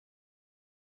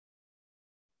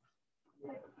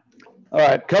All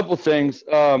right, couple things.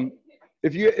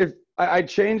 If I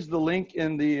changed the link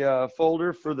in the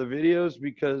folder for the videos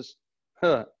because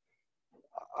huh,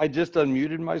 I just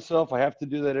unmuted myself. I have to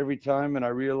do that every time, and I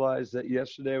realized that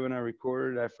yesterday when I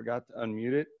recorded, I forgot to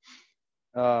unmute it.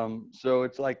 So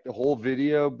it's like the whole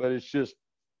video, but it's just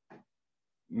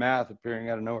math appearing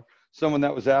out of nowhere. Someone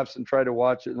that was absent tried to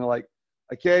watch it, and they're like,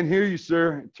 "I can't hear you,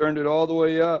 sir." I turned it all the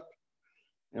way up,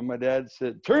 and my dad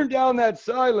said, "Turn down that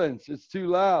silence. It's too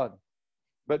loud."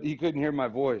 But he couldn't hear my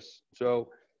voice. So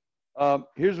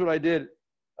here's what I did.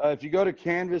 If you go to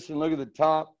Canvas and look at the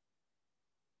top,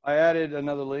 I added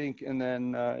another link, and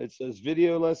then it says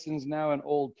video lessons now and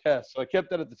old tests. So I kept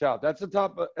that at the top. That's at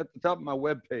the top of my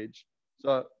web page.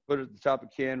 So I put it at the top of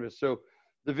Canvas. So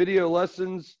the video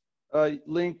lessons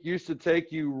link used to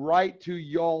take you right to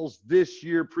y'all's this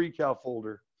year pre-cal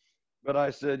folder. But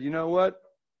I said, you know what?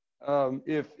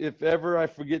 If ever I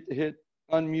forget to hit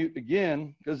unmute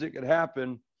again, because it could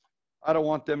happen, I don't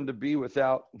want them to be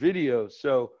without videos.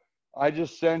 So I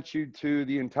just sent you to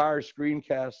the entire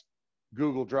screencast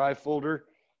Google Drive folder,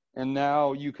 and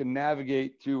now you can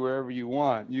navigate to wherever you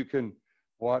want. You can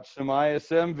watch some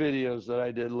ISM videos that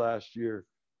I did last year.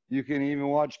 You can even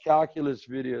watch calculus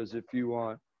videos if you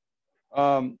want.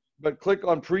 But click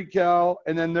on pre-cal,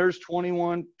 and then there's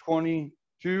 21,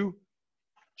 22,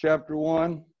 chapter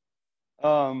 1.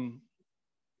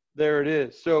 There it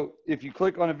is. So if you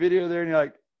click on a video there and you're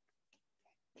like,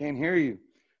 can't hear you,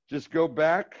 just go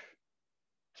back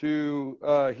to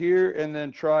here and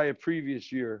then try a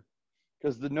previous year,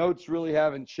 because the notes really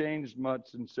haven't changed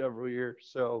much in several years.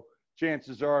 So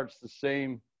chances are it's the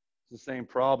same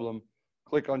problem.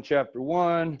 Click on chapter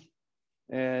 1,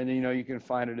 and you can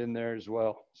find it in there as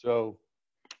well. So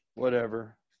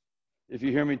whatever. If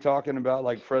you hear me talking about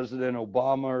like President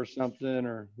Obama or something,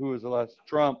 or who was the last,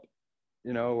 Trump,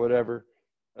 whatever,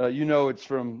 it's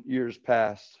from years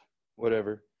past,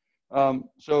 whatever.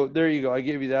 So there you go. I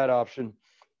gave you that option.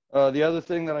 The other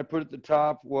thing that I put at the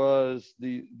top was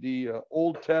the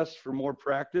old test for more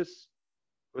practice.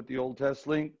 Put the old test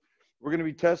link. We're going to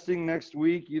be testing next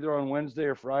week, either on Wednesday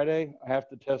or Friday. I have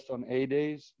to test on A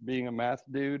days, being a math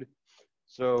dude.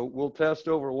 So we'll test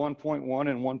over 1.1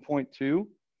 and 1.2.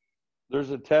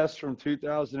 There's a test from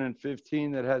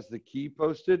 2015 that has the key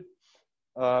posted.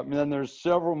 And then there's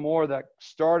several more that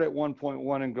start at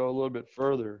 1.1 and go a little bit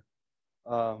further.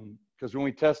 Because when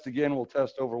we test again, we'll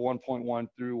test over 1.1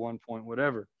 through 1 point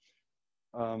whatever.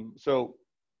 So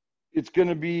it's going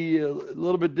to be a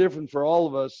little bit different for all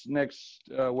of us next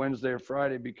Wednesday or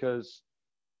Friday, because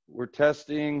we're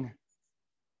testing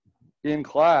in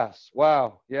class.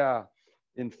 Wow, yeah,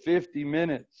 in 50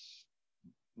 minutes.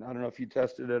 I don't know if you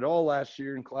tested at all last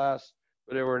year in class,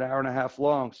 but they were an hour and a half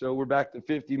long. So we're back to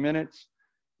 50 minutes,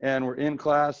 and we're in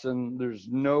class, and there's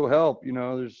no help. You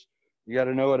got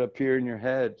to know it up here in your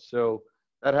head. So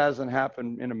that hasn't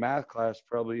happened in a math class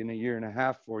probably in a year and a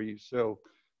half for you. So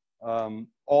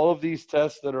all of these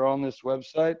tests that are on this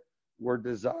website were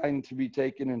designed to be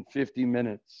taken in 50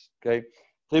 minutes, okay?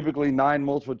 Typically 9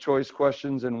 multiple choice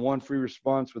questions and 1 free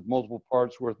response with multiple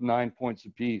parts worth 9 points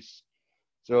apiece.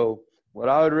 So what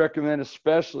I would recommend,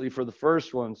 especially for the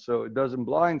first one, so it doesn't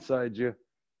blindside you,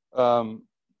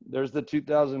 there's the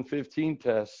 2015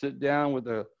 test. Sit down with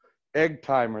a egg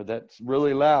timer that's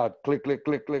really loud. Click, click,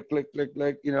 click, click, click, click,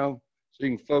 click, so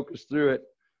you can focus through it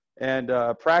and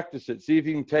practice it. See if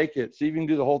you can take it. See if you can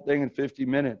do the whole thing in 50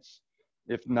 minutes.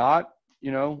 If not,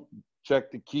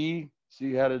 check the key,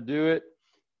 see how to do it,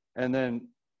 and then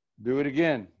do it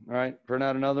again, all right? Print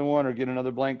out another one or get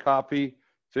another blank copy,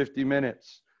 50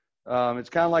 minutes. It's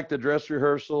kind of like the dress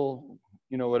rehearsal,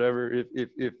 whatever.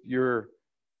 If your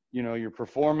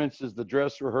performance is the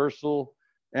dress rehearsal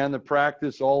and the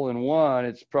practice all in one,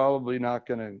 it's probably not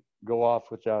going to go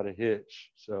off without a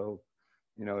hitch. So,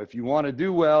 if you want to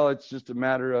do well, it's just a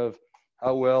matter of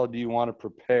how well do you want to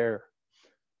prepare.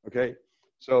 Okay,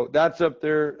 so that's up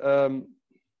there.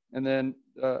 And then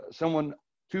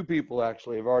 2 people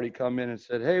actually have already come in and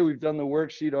said, hey, we've done the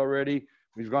worksheet already.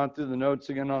 We've gone through the notes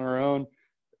again on our own.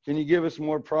 Can you give us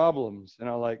more problems? And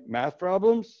I'm like, math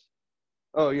problems?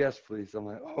 Oh, yes, please. I'm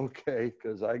like, okay,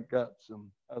 because I got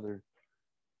some other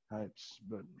types,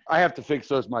 but I have to fix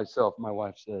those myself. My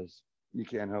wife says you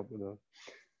can't help with those.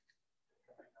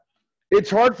 It's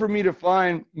hard for me to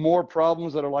find more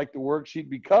problems that are like the worksheet,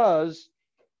 because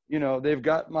they've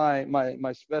got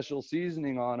my special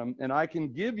seasoning on them, and I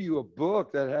can give you a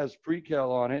book that has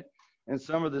pre-cal on it, and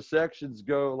some of the sections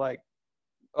go like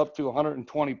up to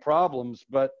 120 problems,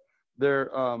 but they're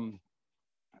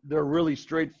really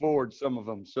straightforward, some of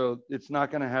them. So it's not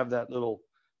going to have that little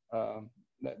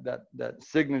that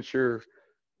signature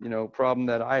problem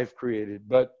that I've created.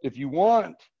 But if you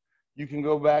want, you can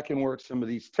go back and work some of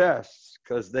these tests,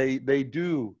 because they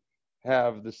do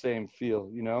have the same feel,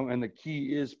 and the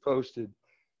key is posted.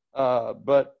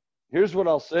 But here's what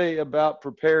I'll say about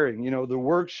preparing. The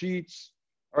worksheets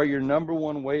are your number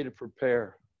one way to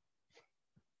prepare.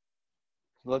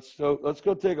 Let's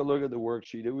go take a look at the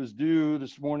worksheet. It was due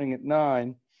this morning at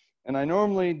 9, and I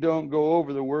normally don't go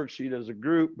over the worksheet as a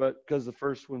group, but because the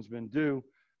first one's been due,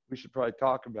 we should probably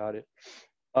talk about it.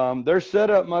 They're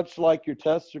set up much like your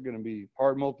tests are going to be: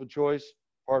 part multiple choice,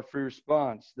 part free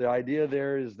response. The idea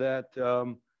there is that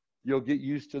you'll get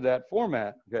used to that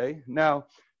format. Okay. Now,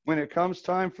 when it comes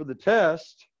time for the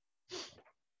test,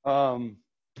 when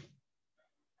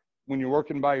you're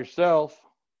working by yourself,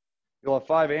 you'll have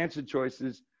 5 answer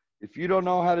choices. If you don't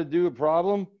know how to do a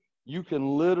problem, you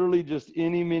can literally just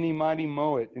any, mini, mighty,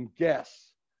 mow it and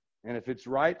guess. And if it's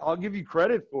right, I'll give you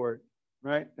credit for it,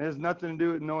 right? It has nothing to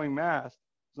do with knowing math.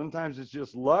 Sometimes it's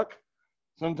just luck.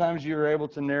 Sometimes you're able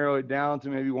to narrow it down to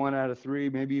maybe 1 out of 3,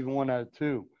 maybe even 1 out of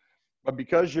 2. But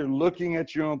because you're looking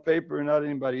at your own paper and not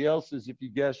anybody else's, if you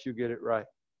guess, you get it right,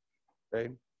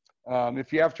 okay?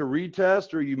 If you have to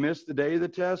retest or you miss the day of the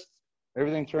test,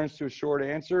 everything turns to a short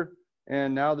answer.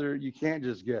 And now you can't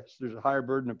just guess. There's a higher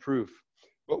burden of proof.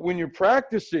 But when you're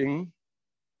practicing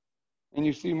and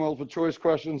you see multiple choice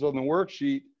questions on the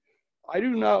worksheet, I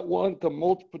do not want the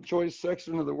multiple choice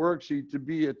section of the worksheet to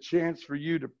be a chance for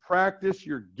you to practice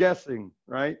your guessing,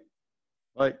 right?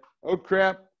 Like, oh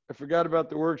crap, I forgot about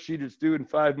the worksheet. It's due in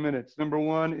 5 minutes. Number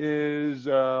 1 is,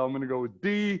 I'm going to go with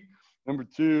D. Number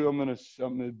 2, I'm going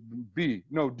to B.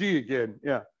 No, D again.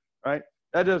 Yeah, right?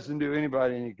 That doesn't do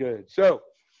anybody any good. So,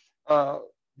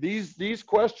 these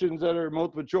questions that are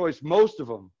multiple choice, most of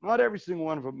them, not every single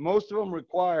one of them, most of them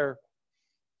require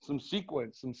some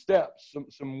sequence, some steps,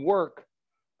 some work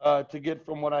to get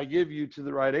from what I give you to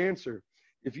the right answer.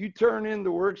 If you turn in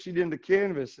the worksheet into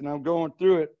Canvas and I'm going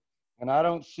through it and I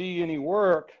don't see any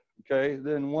work, okay,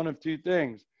 then one of 2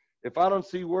 things. If I don't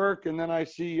see work and then I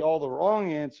see all the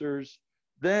wrong answers,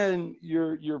 then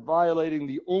you're violating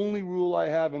the only rule I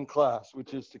have in class,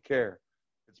 which is to care.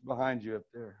 It's behind you up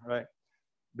there, right?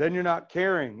 Then you're not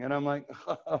caring. And I'm like,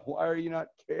 why are you not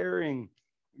caring?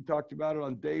 We talked about it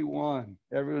on day 1.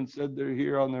 Everyone said they're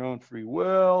here on their own free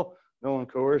will. No one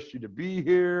coerced you to be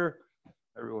here.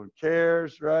 Everyone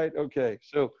cares, right? Okay,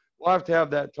 so we'll have to have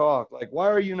that talk. Like, why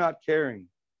are you not caring?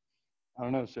 I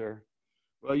don't know, sir.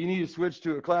 Well, you need to switch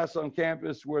to a class on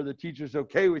campus where the teacher's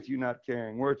okay with you not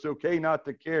caring, where it's okay not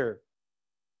to care.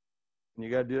 And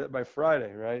you got to do that by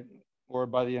Friday, right? Or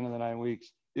by the end of the 9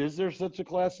 weeks. Is there such a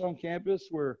class on campus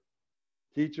where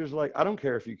teachers are like, I don't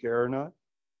care if you care or not?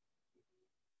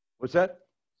 What's that?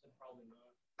 Probably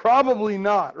not. Probably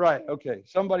not, right. Okay.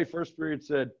 Somebody first period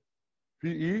said,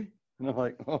 PE? And I'm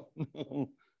like, oh, no,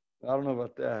 I don't know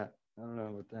about that. I don't know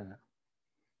about that.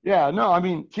 Yeah, no, I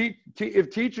mean, if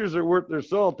teachers are worth their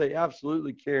salt, they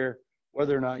absolutely care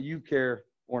whether or not you care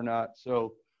or not.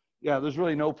 So, yeah, there's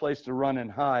really no place to run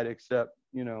and hide except,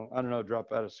 I don't know,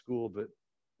 drop out of school, but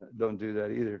don't do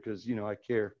that either because, I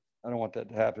care. I don't want that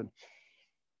to happen.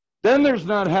 Then there's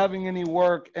not having any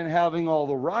work and having all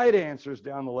the right answers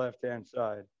down the left-hand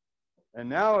side. And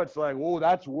now it's like, whoa,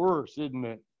 that's worse, isn't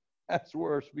it? That's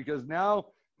worse because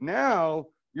now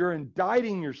you're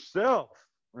indicting yourself,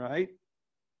 right?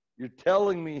 You're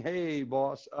telling me, hey,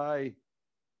 boss, I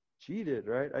cheated,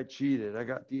 right? I cheated. I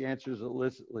got the answers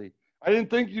illicitly. I didn't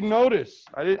think you'd notice.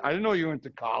 I didn't know you went to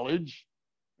college,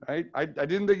 right? I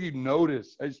didn't think you'd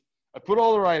notice. I put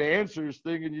all the right answers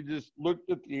thinking you just looked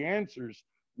at the answers,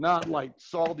 not like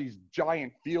saw these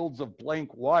giant fields of blank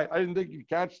white. I didn't think you'd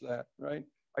catch that, right?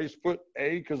 I just put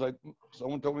A because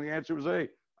someone told me the answer was A.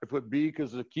 I put B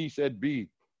because the key said B,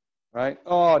 right?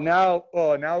 Now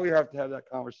we have to have that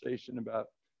conversation about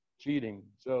cheating.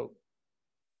 So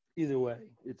either way,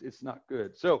 it's not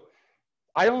good. So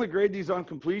I only grade these on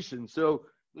completion. So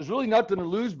there's really nothing to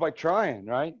lose by trying,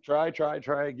 right? Try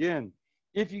again.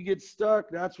 If you get stuck,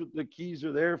 that's what the keys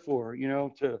are there for,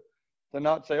 to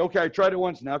not say, okay, I tried it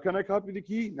once. Now can I copy the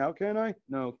key? Now can I?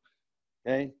 No.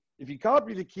 Okay. If you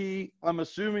copy the key, I'm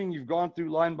assuming you've gone through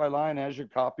line by line as you're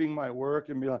copying my work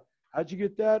and be like, how'd you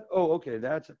get that? Oh, okay.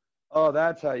 That's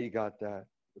how you got that.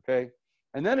 Okay.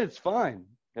 And then it's fine.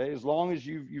 Okay. As long as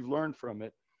you've learned from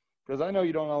it. Because I know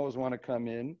you don't always want to come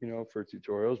in, for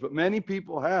tutorials, but many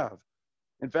people have.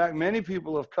 In fact, many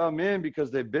people have come in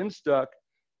because they've been stuck.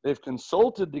 They've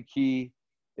consulted the key.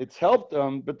 It's helped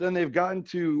them, but then they've gotten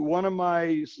to one of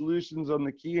my solutions on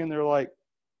the key and they're like,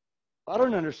 I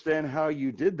don't understand how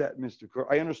you did that, Mr.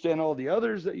 Core. I understand all the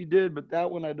others that you did, but that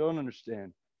one I don't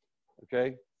understand.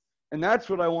 Okay. And that's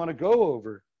what I want to go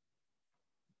over.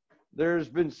 there's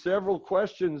been several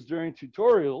questions during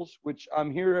tutorials, which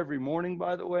I'm here every morning,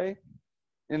 by the way.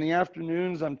 In the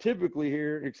afternoons, I'm typically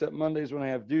here, except Mondays when I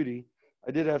have duty.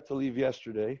 I did have to leave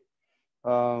yesterday.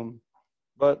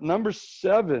 But number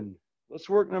 7, let's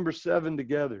work number 7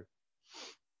 together.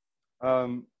 A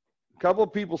couple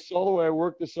of people saw the way I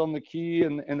worked this on the key,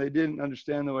 and they didn't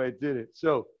understand the way I did it.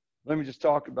 So let me just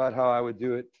talk about how I would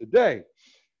do it today.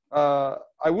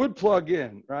 I would plug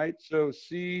in, right? So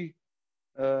C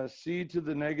to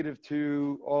the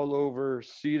 -2 all over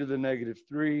C to the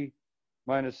 -3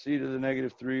 minus C to the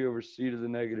 -3 over C to the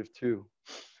 -2.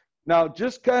 Now,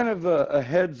 just kind of a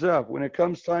heads up when it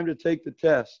comes time to take the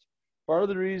test. Part of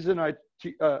the reason I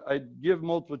give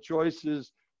multiple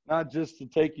choices, not just to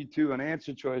take you to an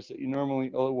answer choice that you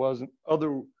normally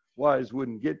otherwise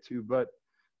wouldn't get to, but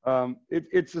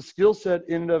it's a skill set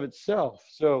in and of itself.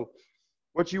 So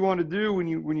what you want to do when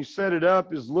you set it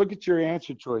up is look at your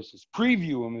answer choices,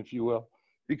 preview them, if you will,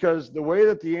 because the way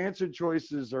that the answer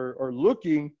choices are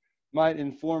looking might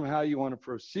inform how you want to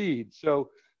proceed.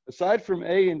 So aside from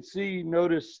A and C,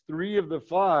 notice 3 of the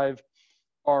 5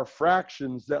 are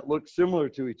fractions that look similar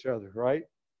to each other, right?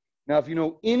 Now, if you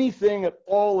know anything at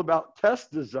all about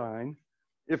test design,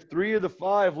 if 3 of the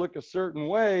 5 look a certain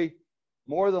way,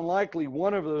 more than likely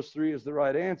one of those 3 is the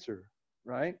right answer,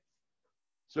 right?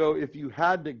 So if you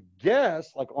had to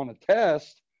guess, like on a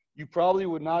test, you probably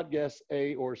would not guess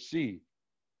A or C.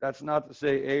 That's not to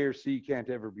say A or C can't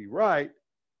ever be right,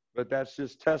 but that's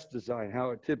just test design,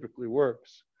 how it typically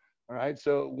works. All right,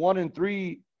 so 1 in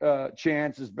 3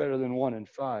 chance is better than 1 in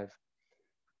 5.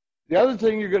 The other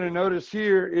thing you're going to notice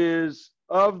here is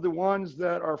of the ones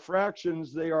that are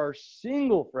fractions, they are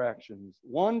single fractions,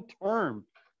 1 term.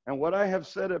 And what I have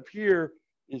set up here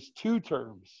is 2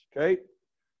 terms, okay?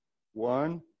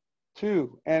 1,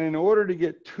 2. And in order to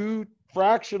get 2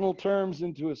 fractional terms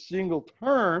into a single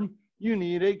term, you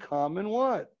need a common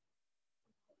what?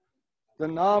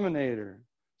 Denominator.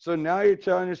 So now you're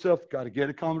telling yourself, got to get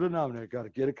a common denominator, got to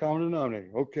get a common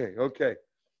denominator. Okay, okay.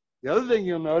 The other thing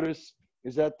you'll notice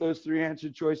is that those 3 answer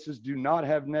choices do not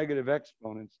have negative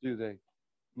exponents, do they?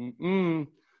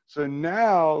 So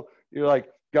now you're like,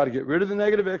 got to get rid of the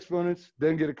negative exponents,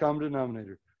 then get a common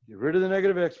denominator. Get rid of the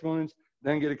negative exponents,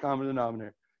 then get a common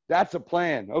denominator. That's a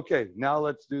plan. Okay, now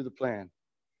let's do the plan.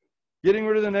 Getting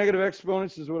rid of the negative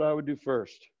exponents is what I would do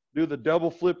first. Do the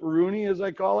double flipperoonie, as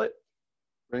I call it.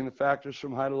 Bring the factors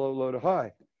from high to low, low to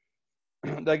high.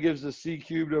 That gives us C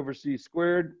cubed over C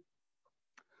squared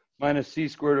minus C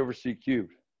squared over C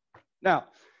cubed. Now,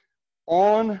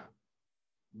 on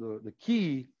the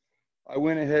key, I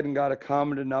went ahead and got a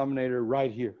common denominator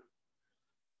right here.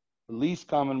 The least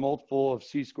common multiple of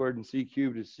C squared and C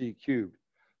cubed is C cubed.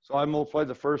 So I multiplied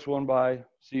the first one by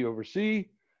C over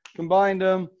C, combined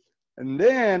them, and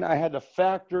then I had to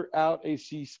factor out a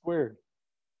C squared.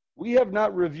 We have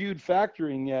not reviewed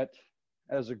factoring yet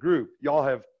as a group. Y'all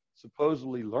have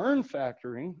supposedly learned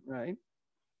factoring, right?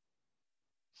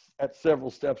 At several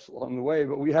steps along the way,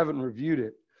 but we haven't reviewed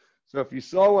it. So if you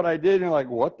saw what I did and you're like,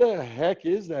 what the heck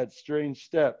is that strange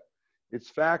step?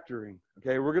 It's factoring.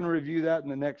 Okay, we're going to review that in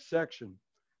the next section.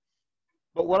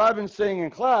 But what I've been saying in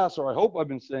class, or I hope I've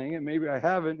been saying it, maybe I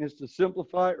haven't, is to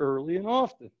simplify early and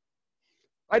often.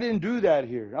 I didn't do that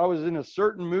here. I was in a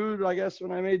certain mood, I guess,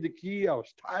 when I made the key. I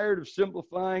was tired of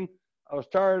simplifying. I was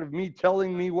tired of me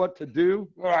telling me what to do.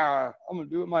 I'm going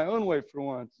to do it my own way for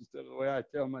once instead of the way I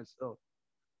tell myself.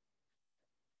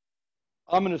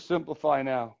 I'm going to simplify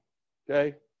now,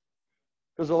 okay?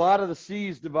 Because a lot of the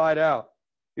C's divide out.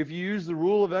 If you use the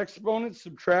rule of exponents,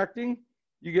 subtracting,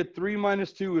 you get 3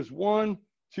 minus 2 is 1,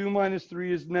 2 minus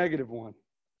 3 is -1,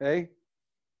 okay?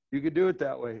 You could do it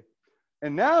that way.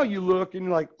 And now you look and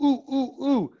you're like,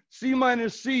 ooh, C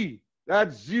minus C,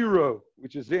 that's 0,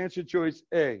 which is answer choice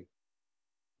A.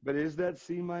 But is that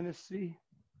C minus C?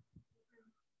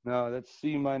 No, that's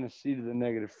C minus C to the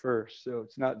 -1st, so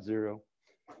it's not 0.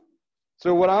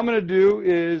 So what I'm going to do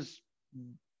is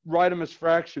write them as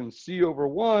fractions, C over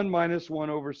 1 minus 1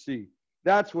 over C.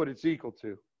 That's what it's equal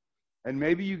to. And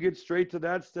maybe you get straight to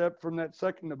that step from that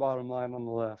second to bottom line on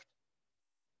the left.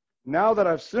 Now that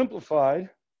I've simplified,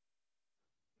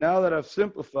 right,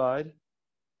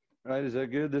 is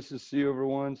that good? This is C over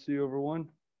 1, C over 1.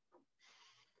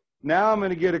 Now I'm going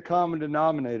to get a common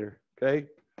denominator, okay?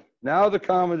 Now the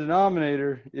common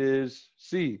denominator is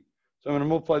C. So I'm going to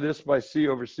multiply this by C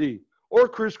over C, or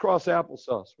crisscross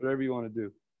applesauce, whatever you want to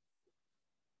do.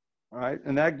 All right,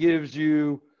 and that gives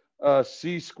you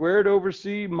C squared over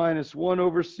C minus 1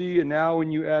 over C, and now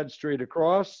when you add straight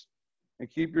across and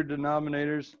keep your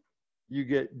denominators, you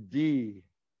get D.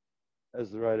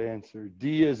 as the right answer.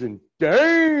 D as in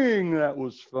dang, that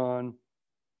was fun.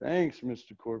 Thanks,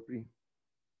 Mr. Corpy.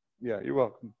 Yeah, you're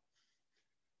welcome.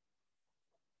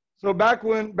 So back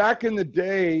in the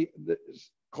day, the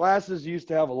classes used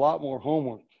to have a lot more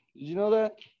homework. Did you know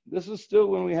that? This is still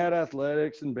when we had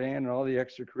athletics and band and all the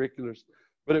extracurriculars.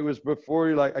 But it was before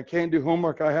you're like, I can't do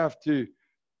homework. I have to,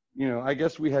 I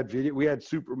guess we had we had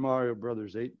Super Mario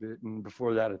Brothers 8-bit and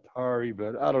before that Atari,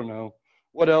 but I don't know.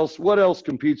 What else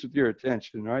competes with your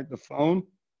attention, right? The phone,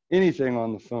 anything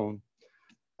on the phone.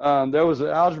 There was an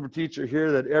algebra teacher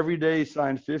here that every day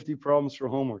signed 50 problems for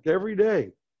homework, every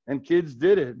day. And kids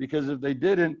did it because if they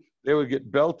didn't, they would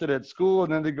get belted at school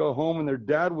and then they'd go home and their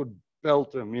dad would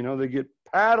belt them. They get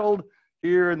paddled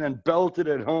here and then belted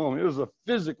at home. It was a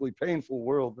physically painful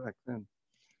world back then.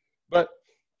 But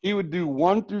he would do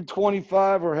 1 through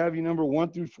 25 or have you number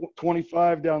 1 through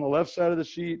 25 down the left side of the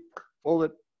sheet, fold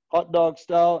it hot dog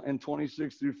style, and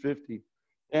 26 through 50.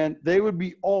 And they would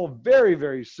be all very,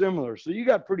 very similar. So you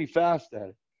got pretty fast at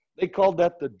it. They called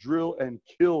that the drill and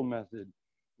kill method,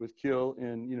 with kill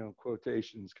in,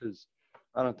 quotations, because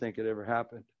I don't think it ever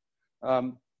happened.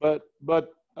 But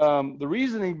the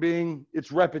reasoning being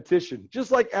it's repetition,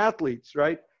 just like athletes,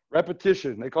 right?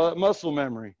 Repetition. They call it muscle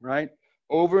memory, right?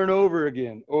 Over and over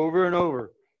again, over and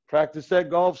over. Practice that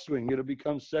golf swing. It'll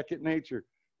become second nature.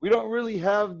 We don't really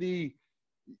have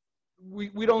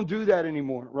we don't do that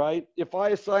anymore, right? If I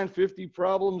assign 50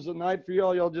 problems a night for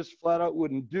y'all just flat out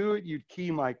wouldn't do it. You'd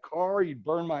key my car. You'd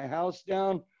burn my house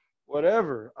down,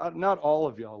 whatever. Not all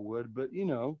of y'all would, but you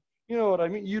know what I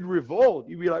mean? You'd revolt.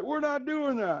 You'd be like, we're not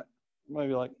doing that. You might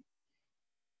be like,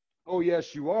 oh,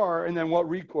 yes, you are. And then what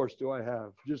recourse do I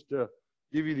have? Just to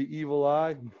give you the evil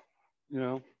eye,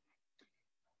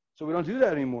 So we don't do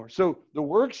that anymore. So the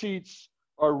worksheets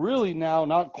are really now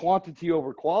not quantity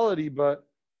over quality, but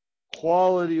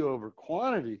quality over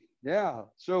quantity. Yeah.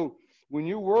 So when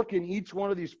you work in each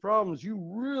one of these problems, you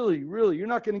really, you're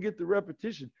not going to get the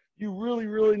repetition. You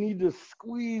really, need to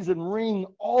squeeze and wring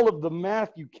all of the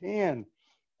math you can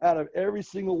out of every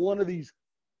single one of these.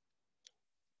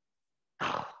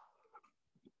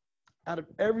 Out of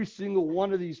every single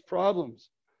one of these problems.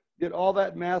 Get all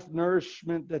that math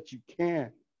nourishment that you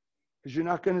can, because you're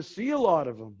not going to see a lot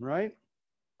of them, right?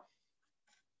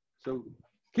 So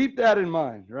keep that in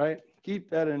mind, right? Keep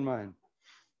that in mind.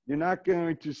 You're not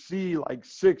going to see like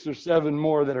 6 or 7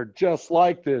 more that are just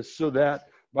like this, so that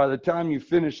by the time you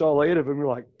finish all 8 of them, you're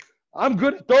like, I'm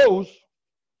good at those.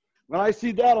 When I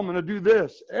see that, I'm going to do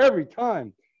this every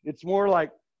time. It's more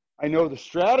like, I know the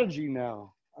strategy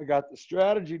now. I got the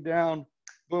strategy down.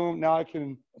 Boom. Now I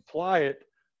can apply it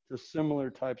to similar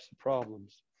types of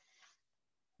problems.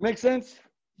 Make sense?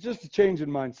 Just a change in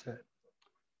mindset.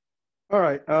 All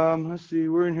right, let's see,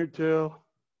 we're in here till,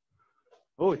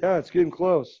 oh yeah, it's getting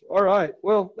close. All right,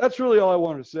 well, that's really all I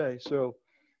wanted to say. So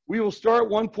we will start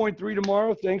 1.3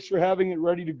 tomorrow. Thanks for having it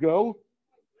ready to go.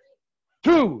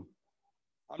 2,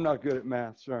 I'm not good at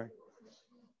math, sorry.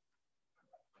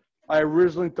 I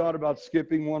originally thought about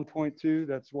skipping 1.2,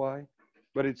 that's why,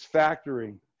 but it's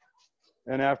factoring.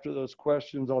 And after those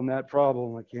questions on that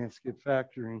problem, I can't skip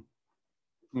factoring.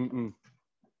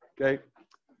 Okay.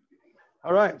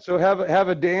 All right, so have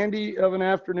a dandy of an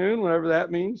afternoon, whatever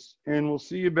that means, and we'll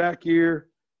see you back here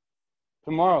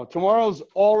tomorrow. Tomorrow's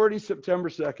already September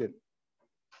 2nd.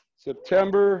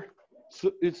 September,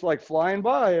 it's like flying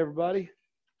by, everybody.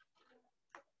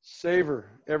 Savor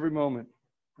every moment.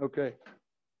 Okay.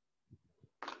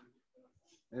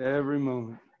 Every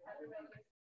moment.